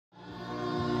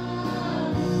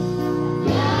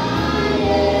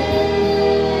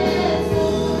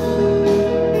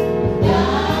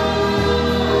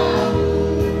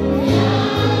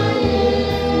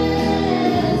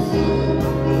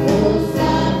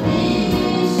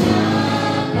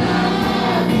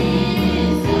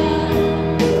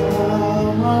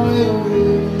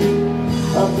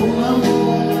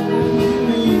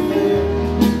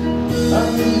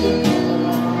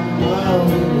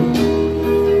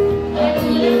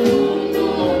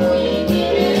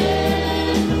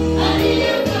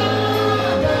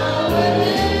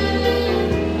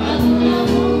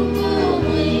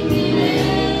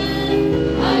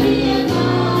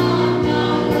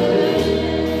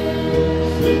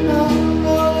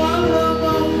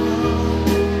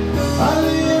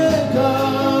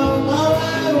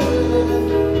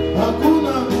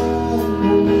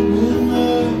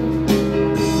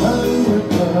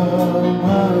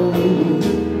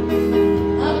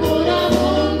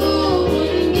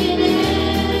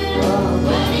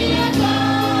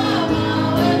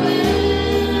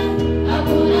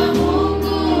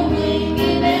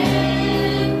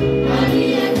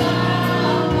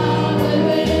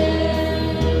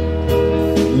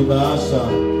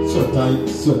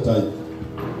sio tithe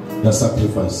ya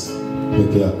sacrifice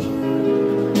peke yake.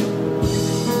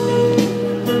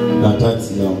 Na tithe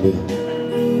sijaombea.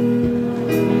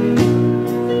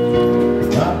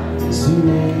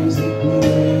 Siwezi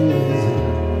kueleza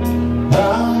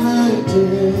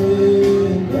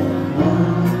ametenda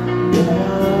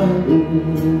maajabu.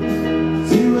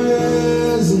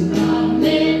 Siwezi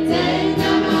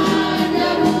ametenda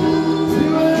maajabu.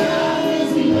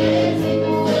 Siwezi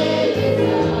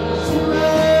kueleza.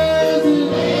 Siwezi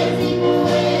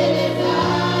kueleza.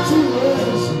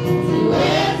 Siwezi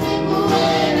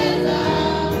kueleza.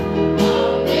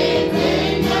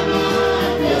 Ametenda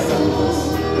maajabu.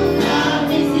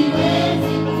 Nami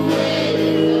siwezi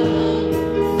kueleza.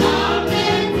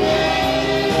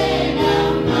 Ametenda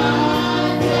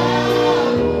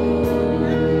maajabu.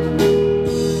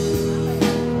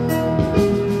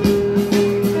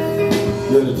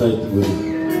 Hiyo ni tithe kweli.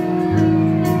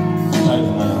 Tithe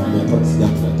naambia kwa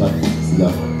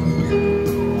sijafa.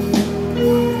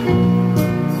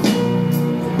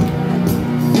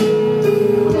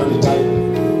 Kama ni tithe,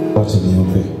 wacha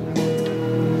niombe.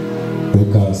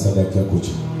 Weka sadaka yako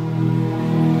juu.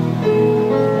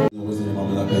 Niongoze na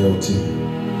mamlaka yote.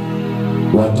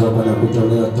 Watu wako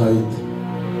wanakutolea tithe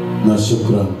na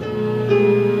shukrani.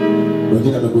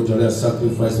 Wengine wamekutolea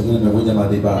sacrifice, wengine wamekuja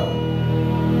madhabahu.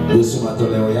 Yesu,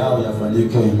 matoleo yao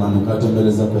yafanyike manukato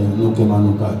mbele zako, yanuke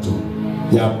manukato,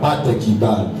 yapate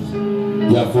kibali,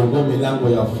 yafungue milango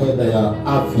ya fedha, ya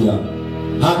afya.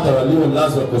 Hata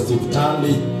waliolazwa kwa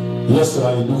hospitali, Yesu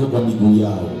ainuke kwa miguu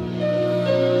yao.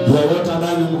 Yeyote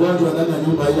ambaye ni mgonjwa ndani ya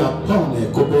nyumba hii apone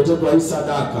kupitia kwa hii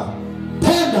sadaka.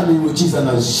 Tenda miujiza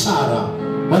na ishara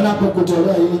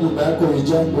wanapokutolea hii nyumba yako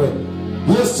ijengwe.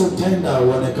 Yesu, tenda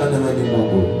uonekane wewe ni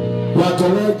Mungu.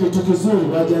 Watolee kitu kizuri,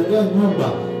 wajengee nyumba,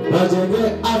 wajengee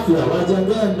afya,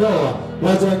 wajengee ndoa,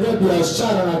 wajengee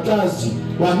biashara na kazi.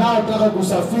 Wanaotaka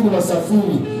kusafiri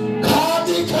wasafiri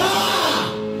katika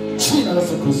jina la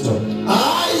Yesu Kristo.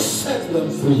 I set them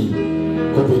free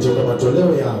kupitia kwa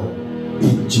matoleo yao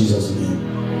in Jesus name.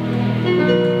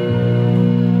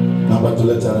 Naomba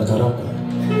tulete haraka haraka.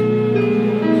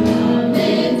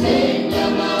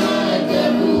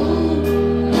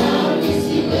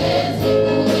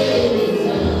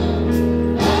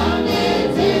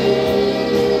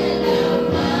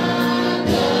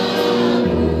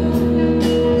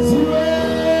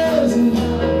 Siwezi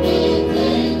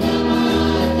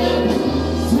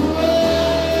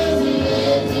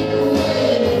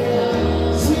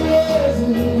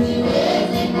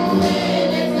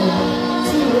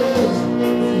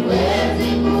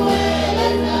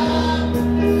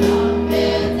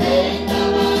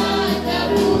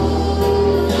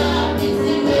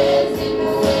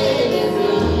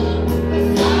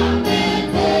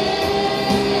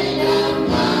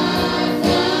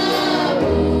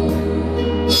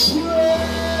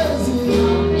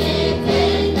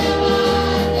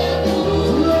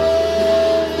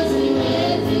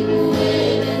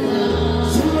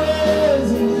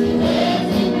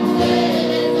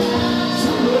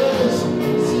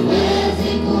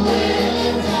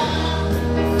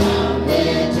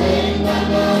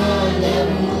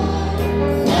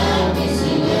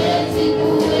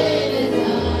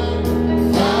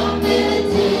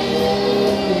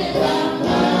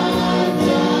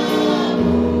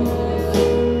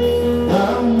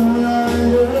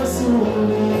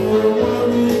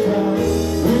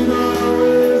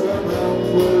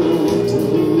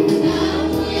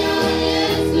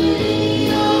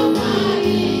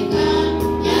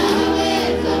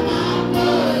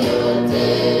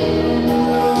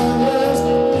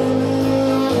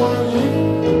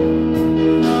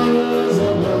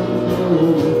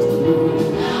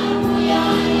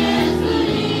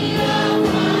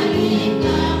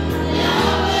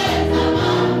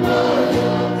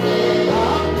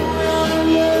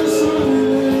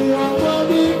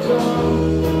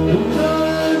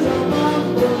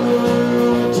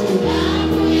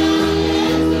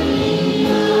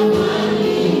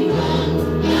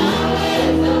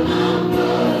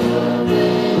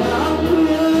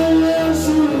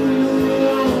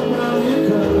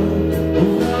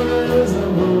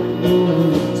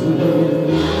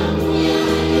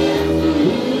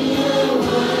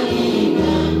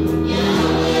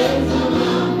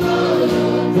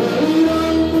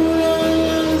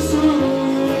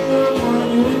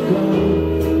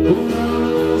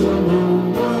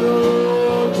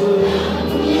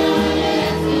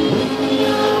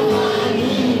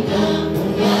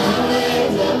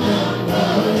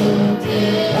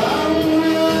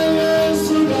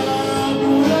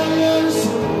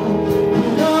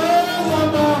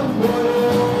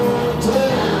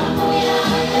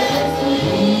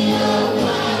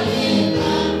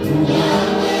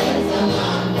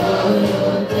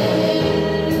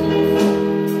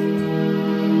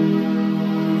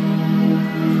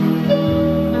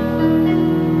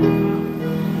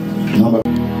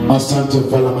Asante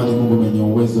mfalme, ni Mungu mwenye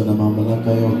uwezo na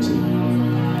mamlaka yote.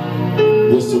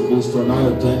 Yesu Kristo,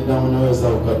 unayotenda unaweza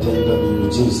ukatenda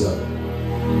miujiza.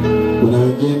 Kuna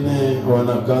wengine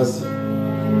wana kazi,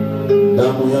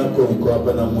 damu yako iko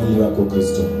hapa na mwili wako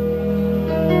Kristo.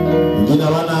 Wengine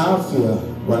wana afya,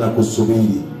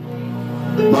 wanakusubiri.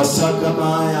 Masaa kama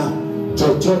haya,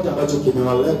 chochote ambacho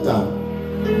kimewaleta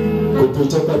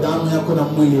kupitia kwa damu yako na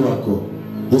mwili wako,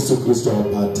 Yesu Kristo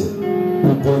wapate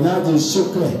uponyaji.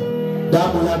 Shuke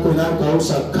damu yako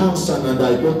inayokausha cancer na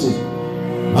diabetes,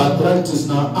 arthritis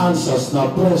na ulcers na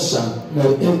pressure na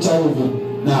HIV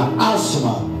na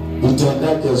asthma,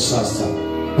 itendeke sasa.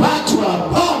 Watu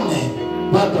wapone,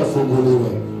 watu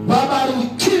wafunguliwe,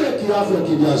 wabarikiwe kiafya,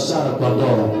 kibiashara, kwa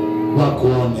ndoa,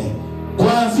 wakuone.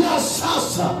 Kuanzia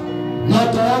sasa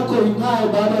nyota yako ing'ae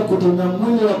baada ya kutumia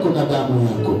mwili wako na damu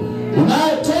yako.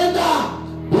 Unayetenda,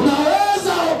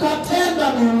 unaweza ukatenda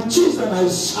miujiza na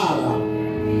ishara.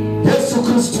 Yesu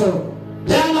Kristo,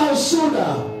 tena ushuhuda.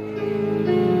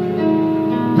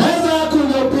 Meza yako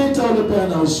iliyopita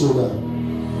ulipeana ushuhuda,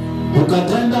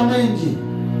 ukatenda mengi.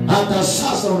 Hata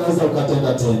sasa unaweza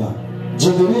ukatenda tena.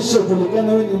 Jidhihirishe,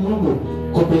 kulikana wewe ni Mungu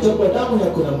kupitia kwa damu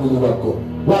yako na mwili wako.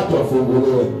 Watu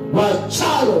wafunguliwe,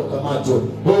 wachayo kamatwe,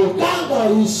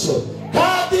 uganga ishe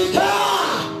katika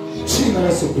jina la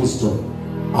Yesu Kristo.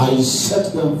 I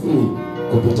set them free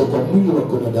kupitia kwa mwili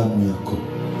wako na damu yako,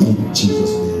 in Jesus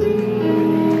name.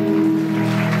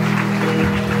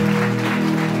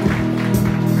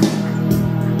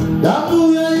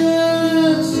 Damu ya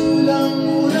Yesu,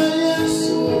 damu ya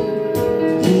Yesu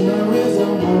inaweza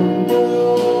mambo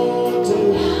yote.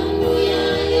 Damu ya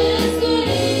Yesu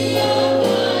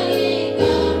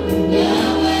iliyomwagika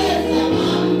yaweza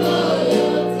mambo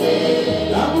yote.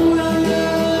 Damu ya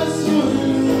Yesu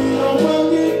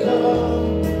iliyomwagika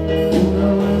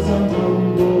inaweza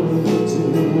mambo yote.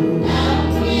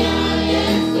 Damu ya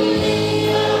Yesu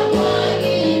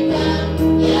iliyomwagika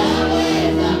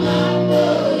yaweza mambo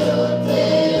yote.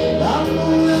 Damu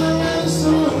ya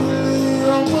Yesu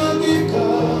iliyomwagika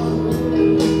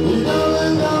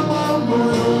inaweza mambo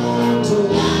yote.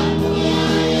 Damu ya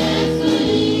Yesu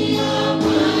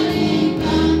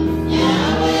iliyomwagika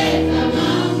yaweza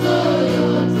mambo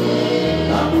yote.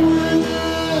 Damu ya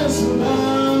Yesu,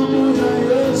 damu ya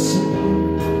Yesu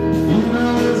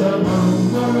inaweza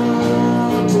mambo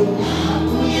yote.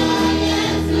 Damu ya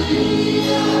Yesu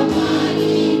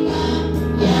iliyomwagika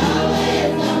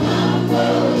yaweza mambo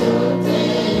yote.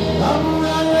 Damu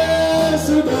ya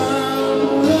Yesu,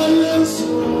 damu ya Yesu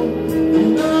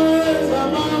inaweza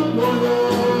mambo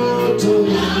yote.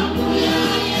 Damu ya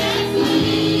Yesu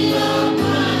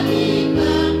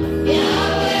iliyomwagika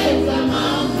yaweza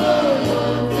mambo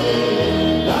yote.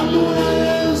 Damu ya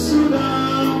Yesu,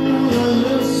 damu ya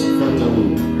Yesu, pata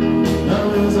huyu,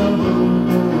 inaweza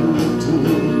mambo yote.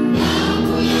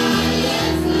 Damu ya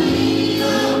Yesu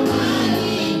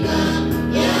iliyomwagika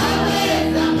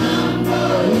yaweza mambo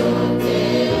yote.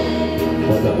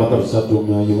 Watapata usatu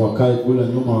umeaji, wakae kula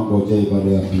nyuma, wangojea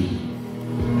ibada ya pili.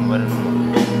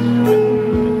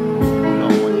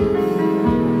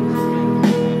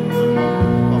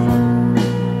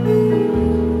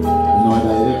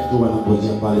 Unawadirect tu,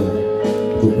 wanangojea pale.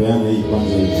 Tupeane hii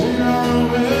kwanza hivi.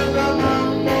 Inaweza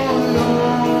mambo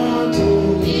yote.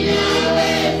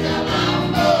 Inaweza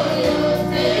mambo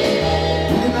yote.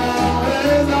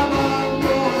 Inaweza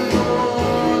mambo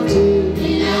yote.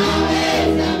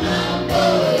 Inaweza mambo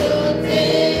yote.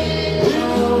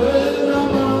 Inaweza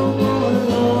mambo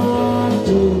yote.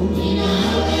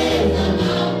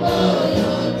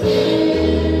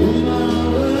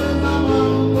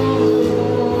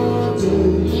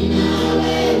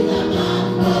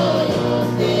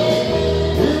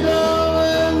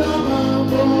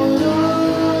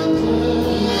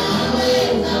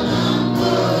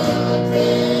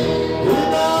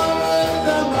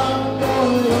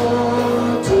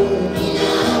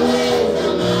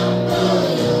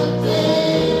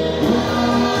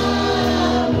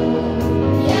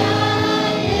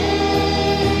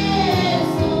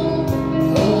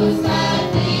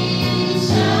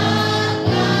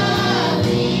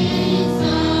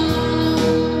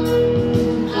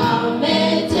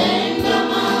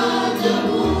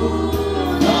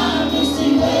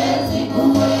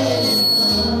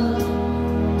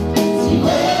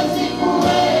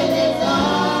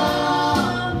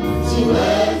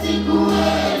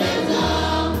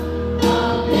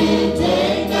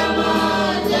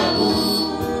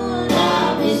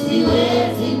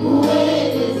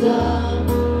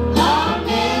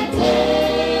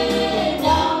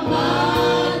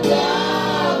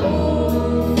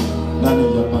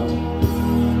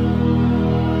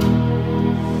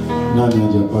 Nani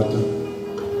hajapata?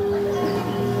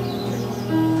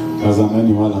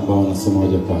 Tazameni wale ambao wanasema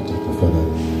hajapata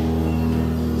tafadhali.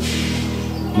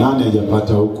 Nani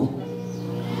hajapata huko?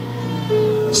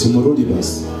 Simurudi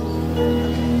basi.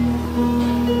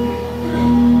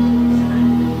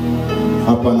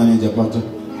 Hapa nani hajapata?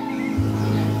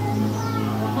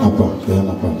 Hapa,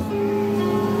 peana pale.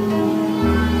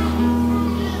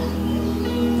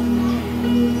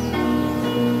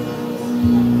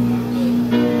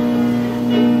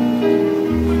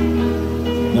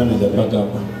 Nani hajapata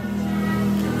hapa?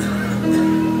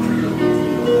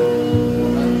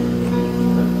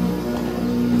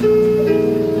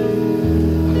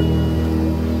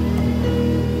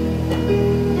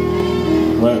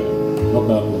 Wewe,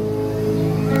 toka hapo.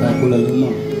 Kula nyuma,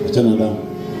 achana damu.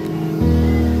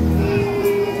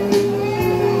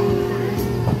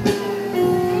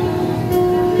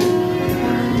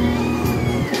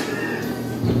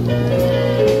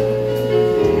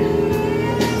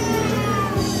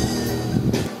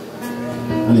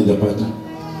 Nani hajapata?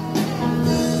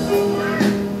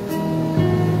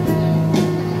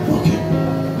 Okay.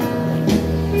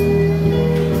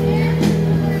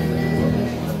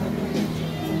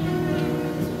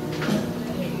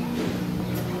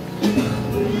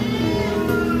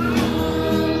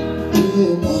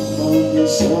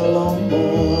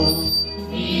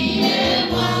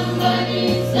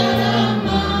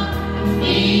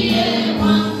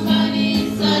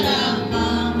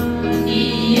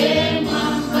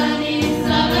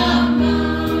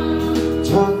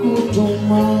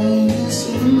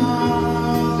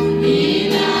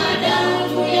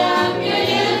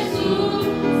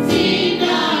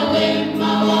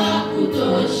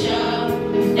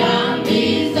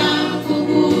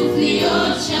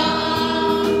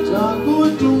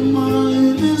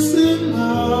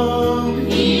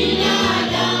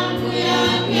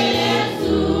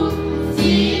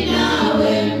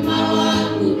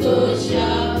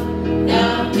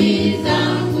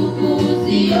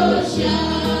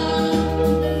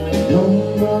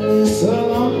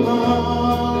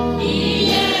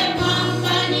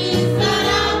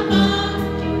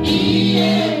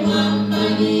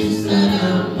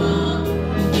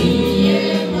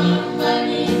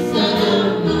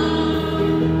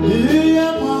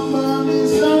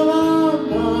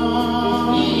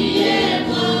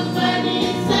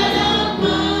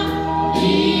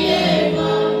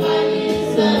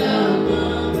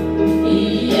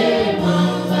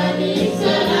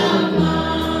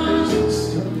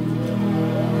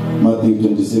 Matthew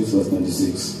 26 verse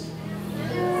 96.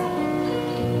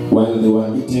 While they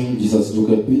were eating, Jesus took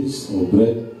a piece of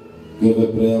bread, gave a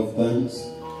prayer of thanks,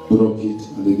 broke it,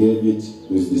 and he gave it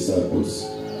to his disciples.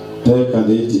 Take and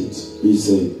eat it, he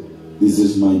said, this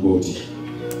is my body.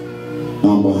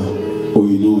 Namba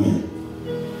uinue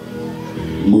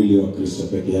mwili wa Kristo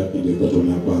peke yake ndio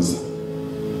tutatumia kwanza.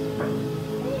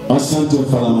 Asante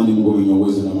mfalamani Mungu mwenye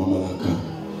uwezo na mamlaka.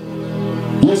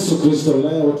 Yesu Kristo,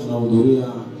 leo tunahudhuria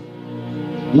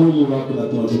mwili wako na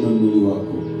tunatumia mwili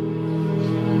wako.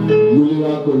 Mwili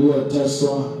wako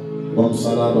ulioteswa kwa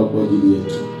msalaba kwa ajili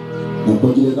yetu na kwa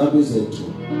ajili ya dhambi zetu.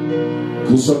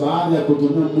 Kristo, baada ya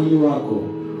kutumia mwili wako,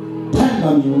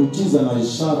 tenda miujiza na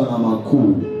ishara na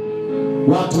makuu.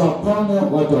 Watu wapone,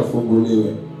 watu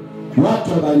wafunguliwe, watu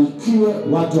wabarikiwe,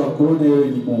 watu wakuone wewe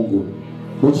ni Mungu.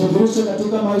 Ujidhihirishe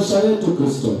katika maisha yetu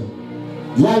Kristo.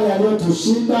 Yale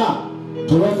yaliyotushinda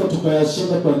tuweze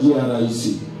tukayashinda kwa njia ya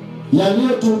rahisi.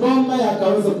 Yaliyotugonga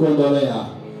yakaweze kuondolea.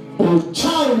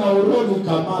 Uchawi na urogi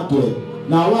kamatwe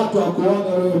na watu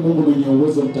wakuone wewe Mungu mwenye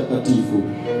uwezo mtakatifu.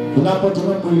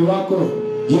 Unapotumia mwili wako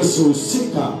Yesu,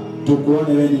 usika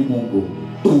tukuone wewe ni Mungu.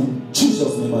 In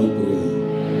Jesus name I pray.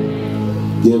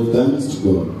 Give thanks to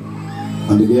God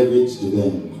and gave it to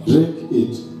them. Drink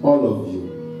it, all of you.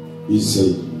 He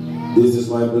said, this is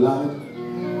my blood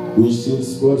which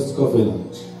is God's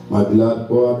covenant. My blood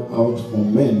poured out for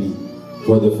many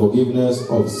for the forgiveness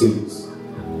of sins.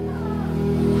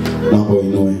 Naomba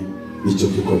uinue hicho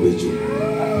kikombe juu.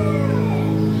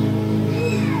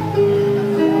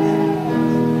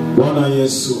 Bwana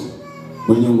Yesu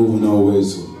mwenye nguvu na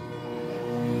uwezo,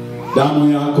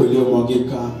 damu yako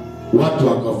iliyomwagika, watu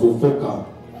wakafufuka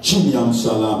chini ya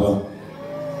msalaba.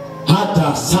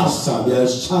 Hata sasa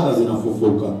biashara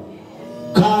zinafufuka,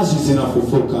 kazi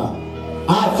zinafufuka,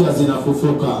 afya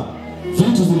zinafufuka,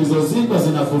 vitu zilizozikwa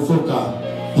zinafufuka.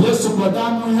 Yesu, kwa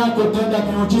damu yako tenda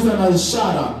miujiza na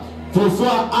ishara.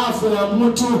 Fufua afya ya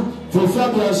mtu, fufua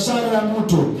biashara ya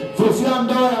mtu, fufua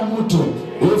ndoa ya mtu.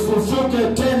 Ufufuke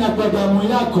tena kwa damu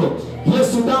yako.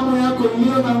 Yesu, damu yako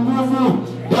iliyo na nguvu,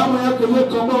 damu yako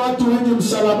iliyokomboa watu wenye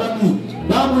msalabani,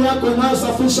 Damu yako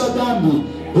inayosafisha dhambi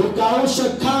ikaoshe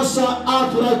kansa,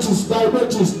 arthritis,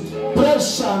 diabetes,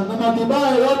 pressure na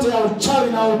madhibaya yote ya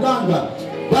uchawi na uganga.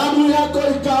 Damu yako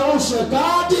ikaoshe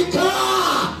katika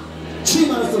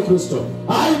jina la Yesu Kristo.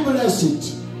 I bless it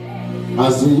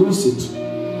as we use it.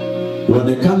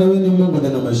 Uonekane wewe ni Mungu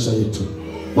ndani ya maisha yetu.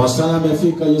 Masaa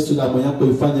yamefika, Yesu, damu yako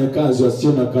ifanye kazi,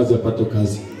 wasio na kazi wapate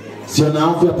kazi, sio na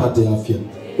afya wapate afya,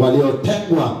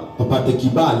 waliotengwa wapate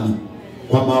kibali,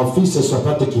 kwa maofisa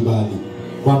wapate kibali,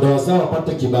 kwa ndoa zao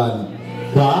wapate kibali,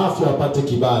 kwa afya wapate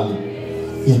kibali.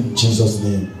 In Jesus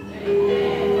name.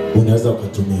 Unaweza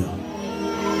ukatumia.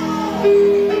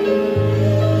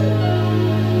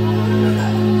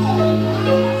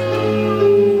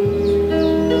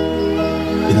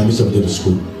 Inamisha mjeni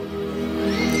shukuru.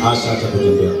 Asha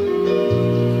atakutembea.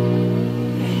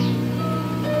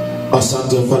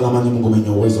 Asante mfalme amani, Mungu mwenye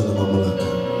uwezo na mamlaka.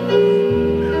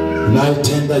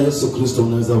 Unaitenda Yesu Kristo,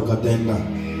 unaweza ukatenda.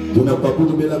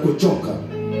 Tunakuabudu bila kuchoka.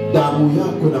 Damu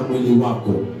yako na mwili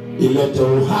wako ilete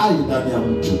uhai ndani ya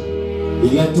mtu.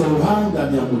 Ilete uhai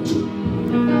ndani ya mtu.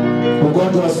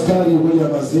 Ugonjwa wa sukari, ule ya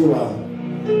maziwa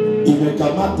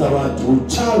imekamata watu,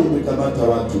 uchawi imekamata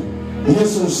watu.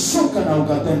 Yesu, shuka na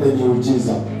ukatende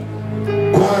miujiza.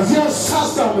 Kuanzia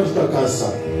sasa umetupa kazi.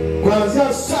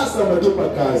 Kuanzia sasa umetupa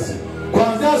kazi.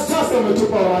 Kuanzia sasa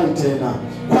umetupa uhai tena.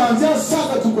 Kuanzia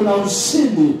sasa tuko na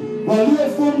ushindi.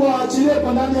 Waliofungwa waachilie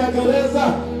kwa ndani ya gereza.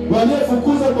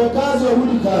 Waliofukuzwa kwa kazi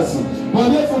warudi kazi.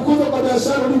 Waliofukuzwa kwa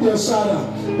biashara warudi biashara.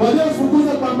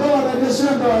 Waliofukuzwa kwa ndoa warejeshe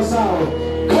ndoa zao.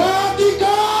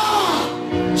 Katika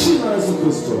jina la Yesu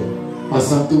Kristo.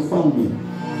 Asante mfalme.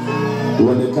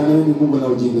 Uonekane ni Mungu na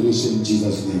ujidhihirishe in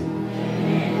Jesus name.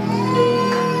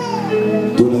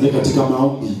 Tunaenda katika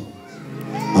maombi.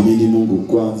 Amini Mungu,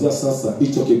 kuanzia sasa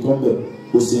hicho kikombe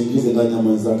usiingize ndani ya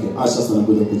mwenzake. Asha sana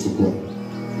kuja kuchukua.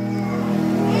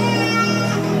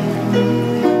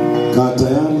 Kaa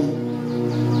tayari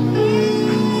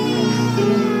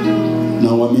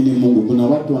na uamini Mungu. Kuna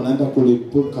watu wanaenda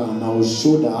kulipuka na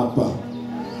ushuhuda hapa.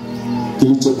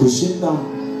 Kilichokushinda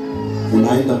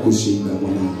unaenda kushinda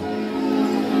mwanangu.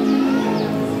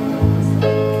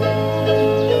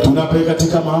 Tunapeleka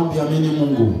katika maombi. Amini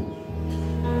Mungu.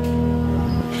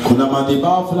 Kuna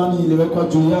madhabahu fulani iliwekwa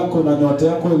juu yako na nyota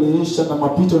yako iliisha na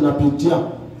mapito unapitia.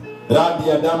 Radi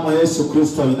ya damu ya Yesu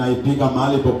Kristo inaipiga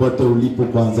mahali popote ulipo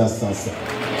kuanzia sasa.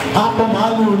 Hapo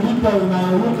mahali ulipo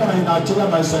inairuka na inaachilia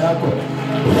maisha yako.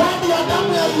 Radi ya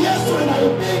damu ya Yesu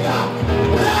inaipiga.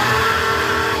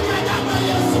 Radi ya damu ya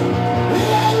Yesu.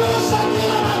 Inairuka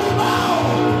kila madhabahu.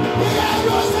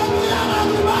 Inairuka kila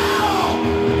madhabahu.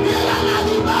 Kila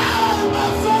madhabahu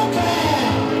mafuke.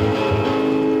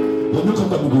 Inuka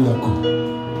kwa miguu yako.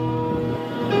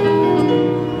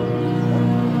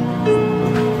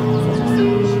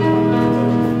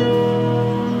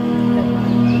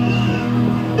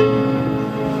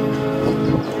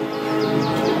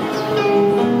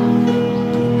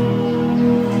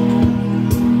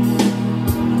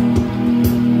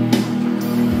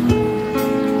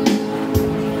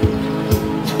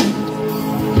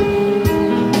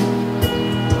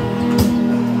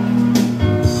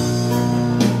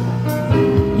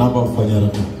 Naomba mfanye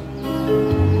haraka.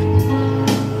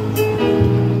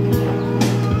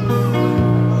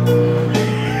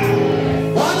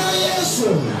 Bwana Yesu,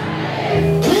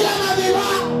 kila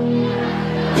madhabahu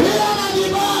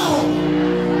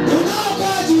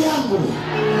unaokaa juu yangu,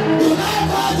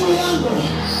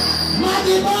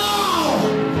 madhabahu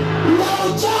ya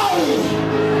uchawi,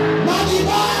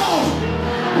 madhabahu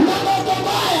ya ndoto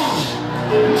mbaya,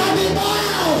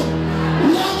 madhabahu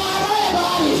ya maroho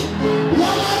bahari, ya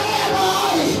maroho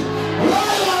bahari,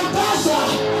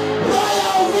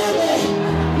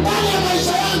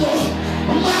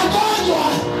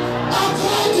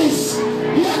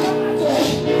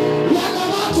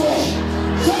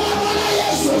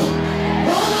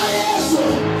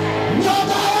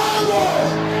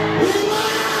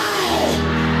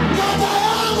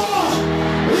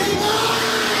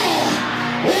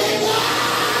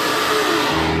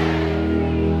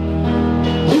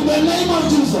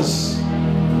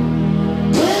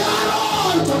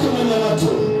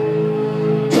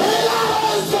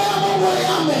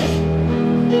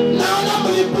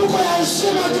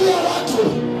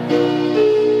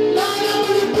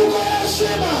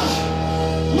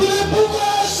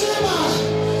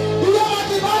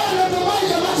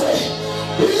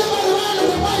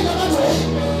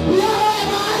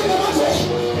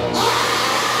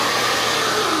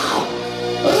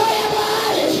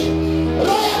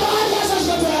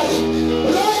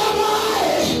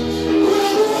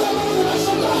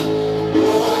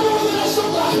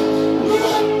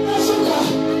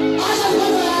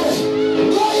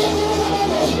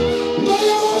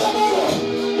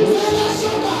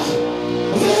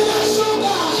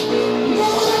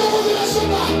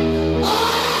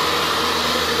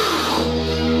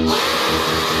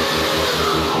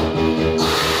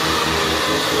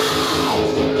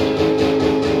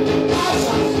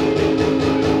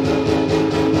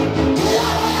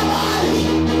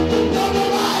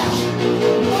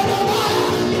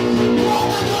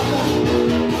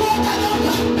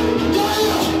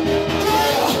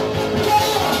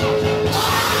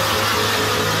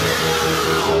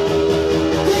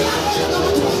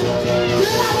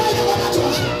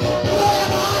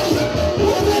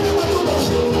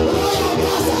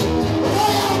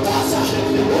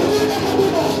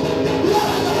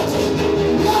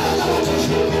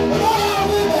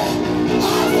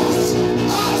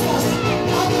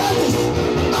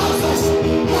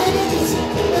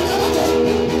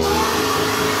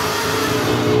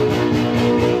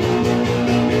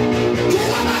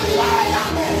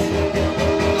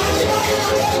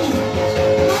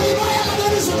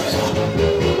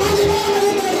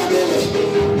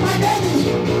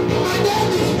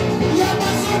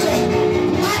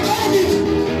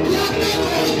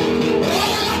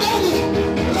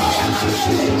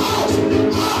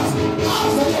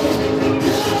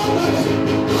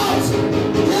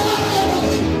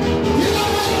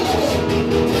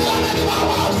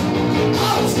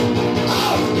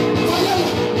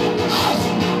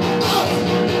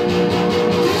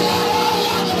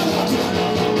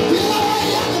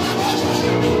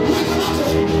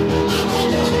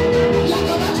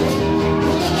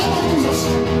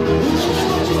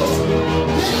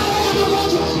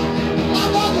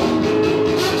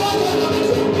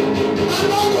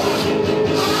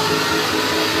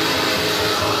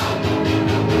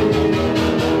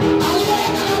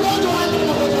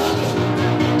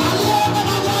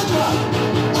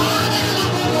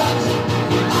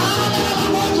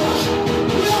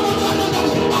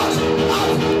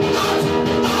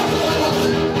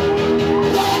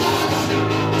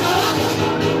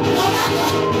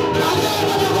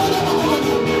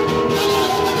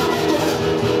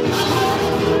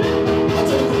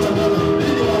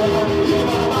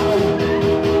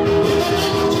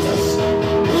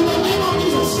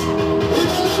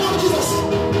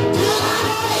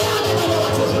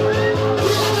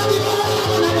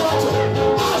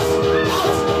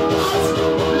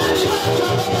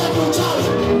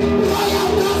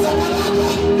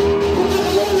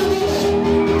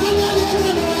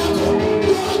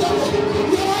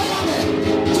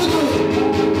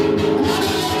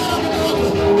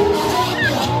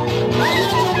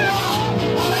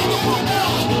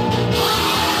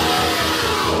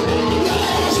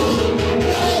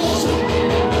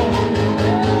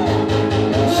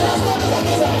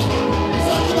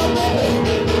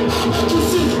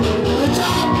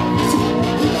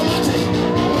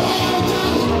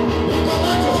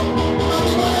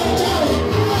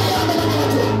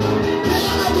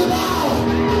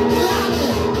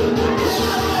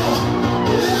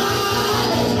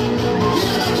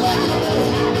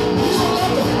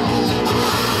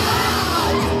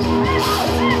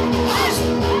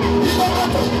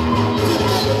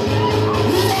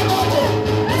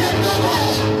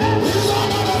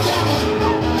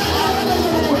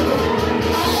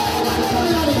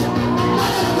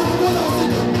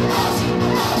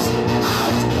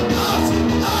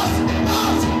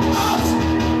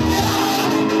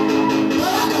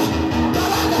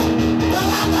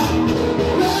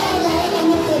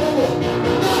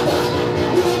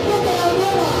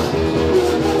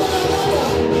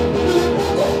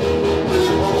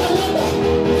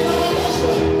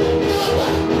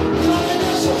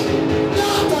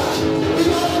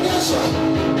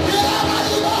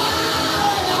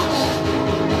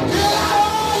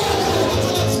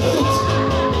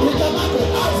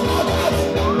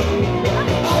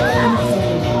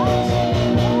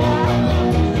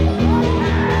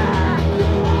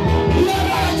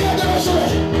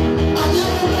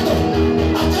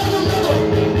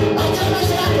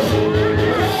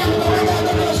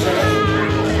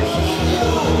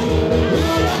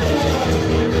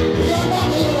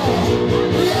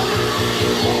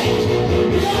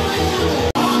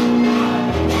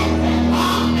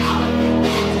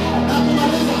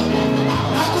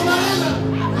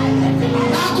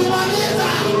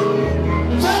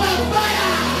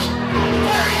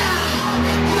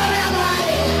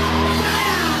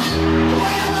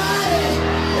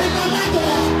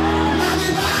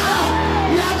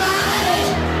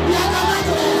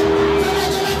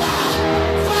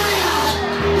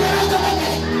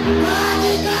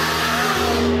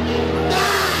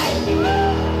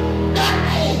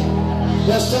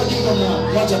 Let's take it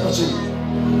now. Watch out, watch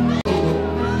it.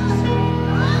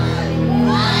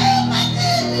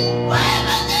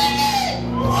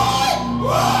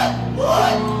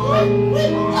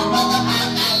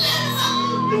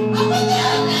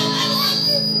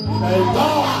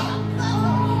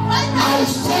 I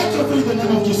set you free in the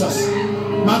name of Jesus.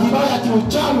 Madhabahu ya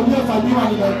kiuchawi uliyofanywa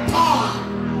nimetoa.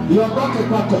 Iondoke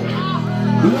kwako.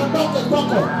 Iondoke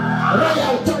kwako. Roho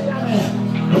ya uchawi yame.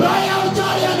 Roho ya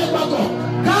uchawi yame kwako.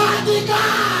 Katika.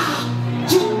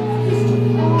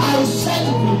 I set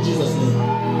you free in Jesus' name.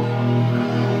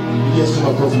 Yes,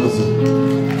 makofi mazuri.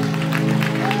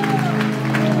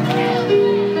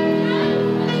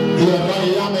 Hiyo roho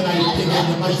yame na ipiga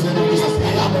kwenye maisha ya Jesus.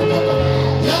 Yame kwako.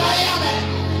 Roho yame.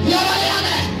 Roho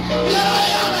yame. Roho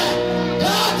yame.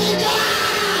 Katika.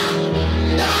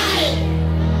 Dai.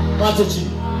 Wacha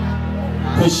chini.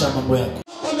 Kisha mambo yako.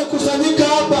 Wamekusanyika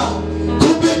hapa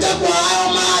kupitia kwa hayo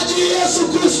maji Yesu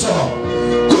Kristo.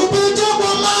 Kupitia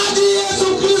kwa maji Yesu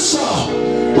Kristo.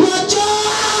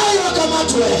 Wachawi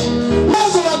wakamatwe.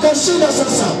 Wazo wakashinda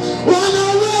sasa.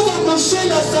 Wanaweza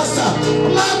kushinda sasa.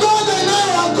 Magonjwa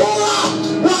inayowakuwa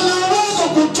wanaweza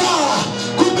kutoa.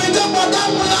 Kupitia kwa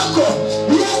damu yako.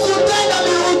 Yesu tenda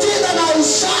miujiza na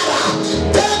ishara.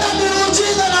 Tenda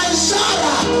miujiza na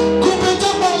ishara.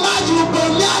 Kupitia kwa maji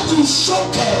uponyaji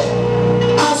shuke.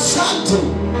 Asante.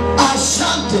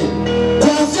 Asante.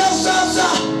 Kuanzia sasa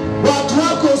watu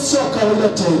wako sio kawaida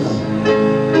tena.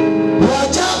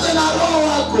 Wajaze na roho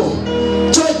wako.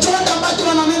 Chochote ambacho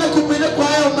wananena kupitia kwa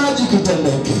hayo maji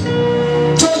kitendeke.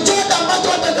 Chochote ambacho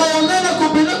watakayonena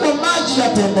kupitia kwa maji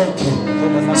yatendeke.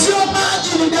 Sio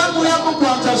maji, ni damu yako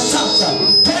kuanzia sasa.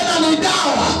 Tena ni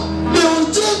dawa.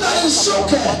 Miujiza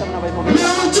ishuke.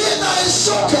 Miujiza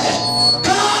ishuke.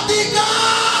 Katika.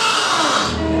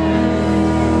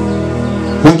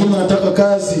 Wengine wanataka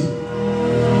kazi.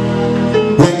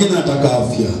 Wengine wanataka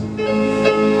afya.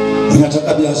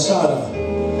 Wanataka biashara.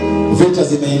 Vita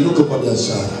zimeinuka kwa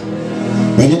biashara.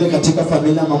 Wengine katika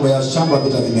familia mambo ya shamba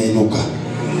vita vimeinuka.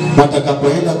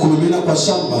 Watakapoenda kumimina kwa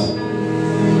shamba,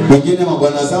 wengine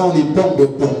mabwana zao ni pombe.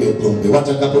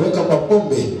 Watakapoweka kwa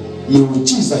pombe,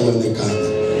 miujiza ionekane.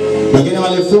 Wengine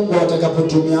walifungwa,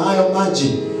 watakapotumia hayo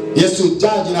maji, Yesu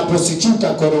jaji na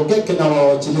prosecutor korogeke na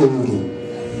waachilie huru.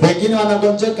 Wengine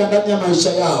wanagonjeka ndani ya maisha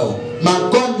yao.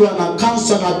 Magonjwa na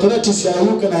kansa na arthritis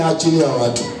yayuke na yaachilie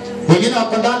watu. Wengine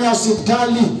wako ndani ya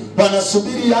hospitali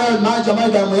wanasubiri hayo maji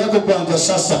ambayo damu yako kuanza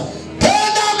sasa.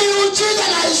 Tenda miujiza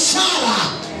na ishara.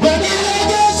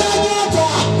 Wanarejesha nyota.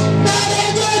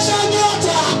 Narejesha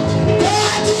nyota.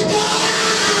 Katika.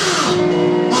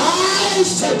 I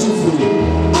set you free.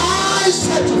 I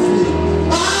set you free.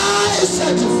 I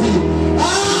set you free.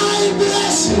 I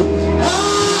bless you.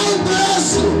 I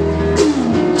bless you.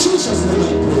 In Jesus' name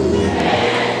I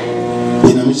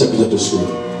pray. Inamisha kuja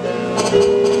tushukuru.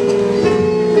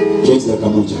 Get the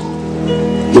kamoja.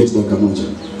 Get the kamoja.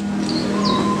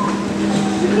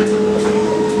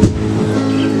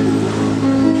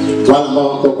 Wale ambao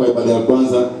wako kwa ibada ya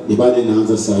kwanza, ibada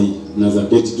inaanza saa hii. Unaweza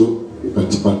get tu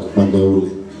ukatipa pande ule.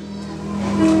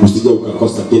 Usije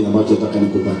ukakosa kile ambacho nataka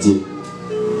nikupatie.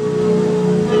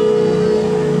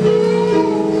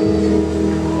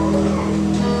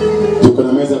 Tuko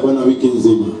na meza Bwana wiki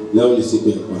nzima. Leo ni siku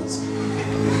ya kwanza.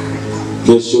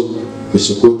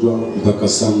 Kesho kutwa mpaka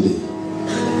Sunday.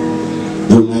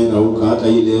 Unairauka hata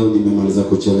hii leo nimemaliza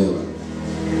kuchelewa.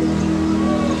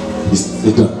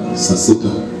 Saa sita.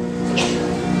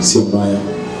 Sio mbaya.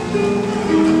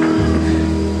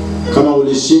 Kama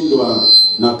ulishindwa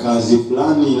na kazi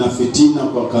fulani na fitina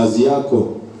kwa kazi yako,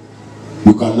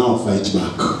 you can now fight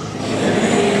back.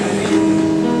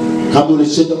 Kama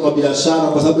ulishindwa kwa biashara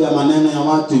kwa sababu ya maneno ya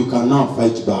watu, you can now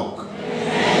fight back.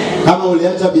 Kama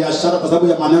uliacha biashara kwa sababu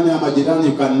ya maneno ya majirani,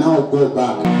 you can now go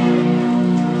back.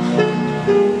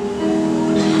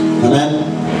 Amen.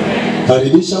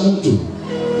 Karibisha mtu.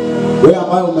 Wewe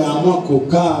ambaye umeamua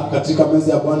kukaa katika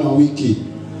meza ya Bwana wa wiki,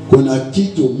 kuna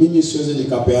kitu mimi siwezi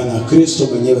nikapeana, Kristo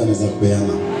mwenyewe anaweza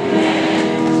kupeana.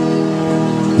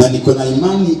 Na niko na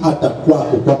imani hata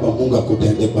kwako kwamba Mungu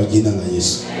akutendee kwa jina la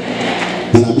Yesu.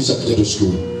 Ninahamisha kitu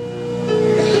tushukuru.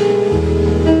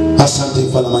 Asante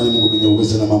mfalme Mungu mwenye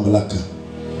uwezo na mamlaka.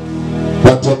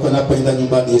 Watu wako wanapoenda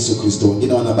nyumbani Yesu Kristo,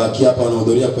 wengine wanabaki hapa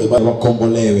wanahudhuria kwa ibada,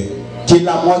 wakombolewe.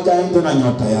 Kila mmoja aende na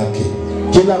nyota yake.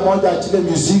 Kila mmoja achile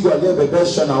mizigo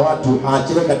aliyobebeshwa na watu,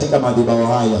 aachile katika madhabahu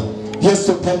haya.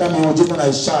 Yesu tenda miujiza na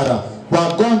ishara.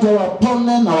 Wagonjwa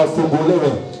wapone na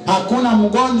wafunguliwe. Hakuna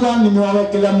mgonjwa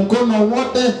nimewawekelea mkono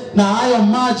wote, na hayo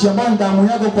maji ambayo damu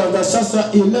yako kwanza sasa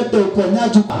ilete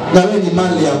uponyaji. Na wewe ni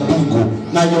mali ya Mungu,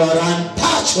 na you are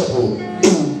untouchable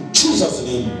in Jesus' name.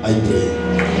 name I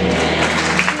pray.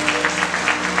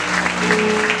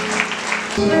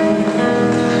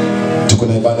 Tuko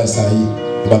na ibada saa hii,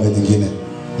 ibada nyingine.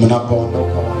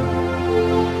 Mnapoondoka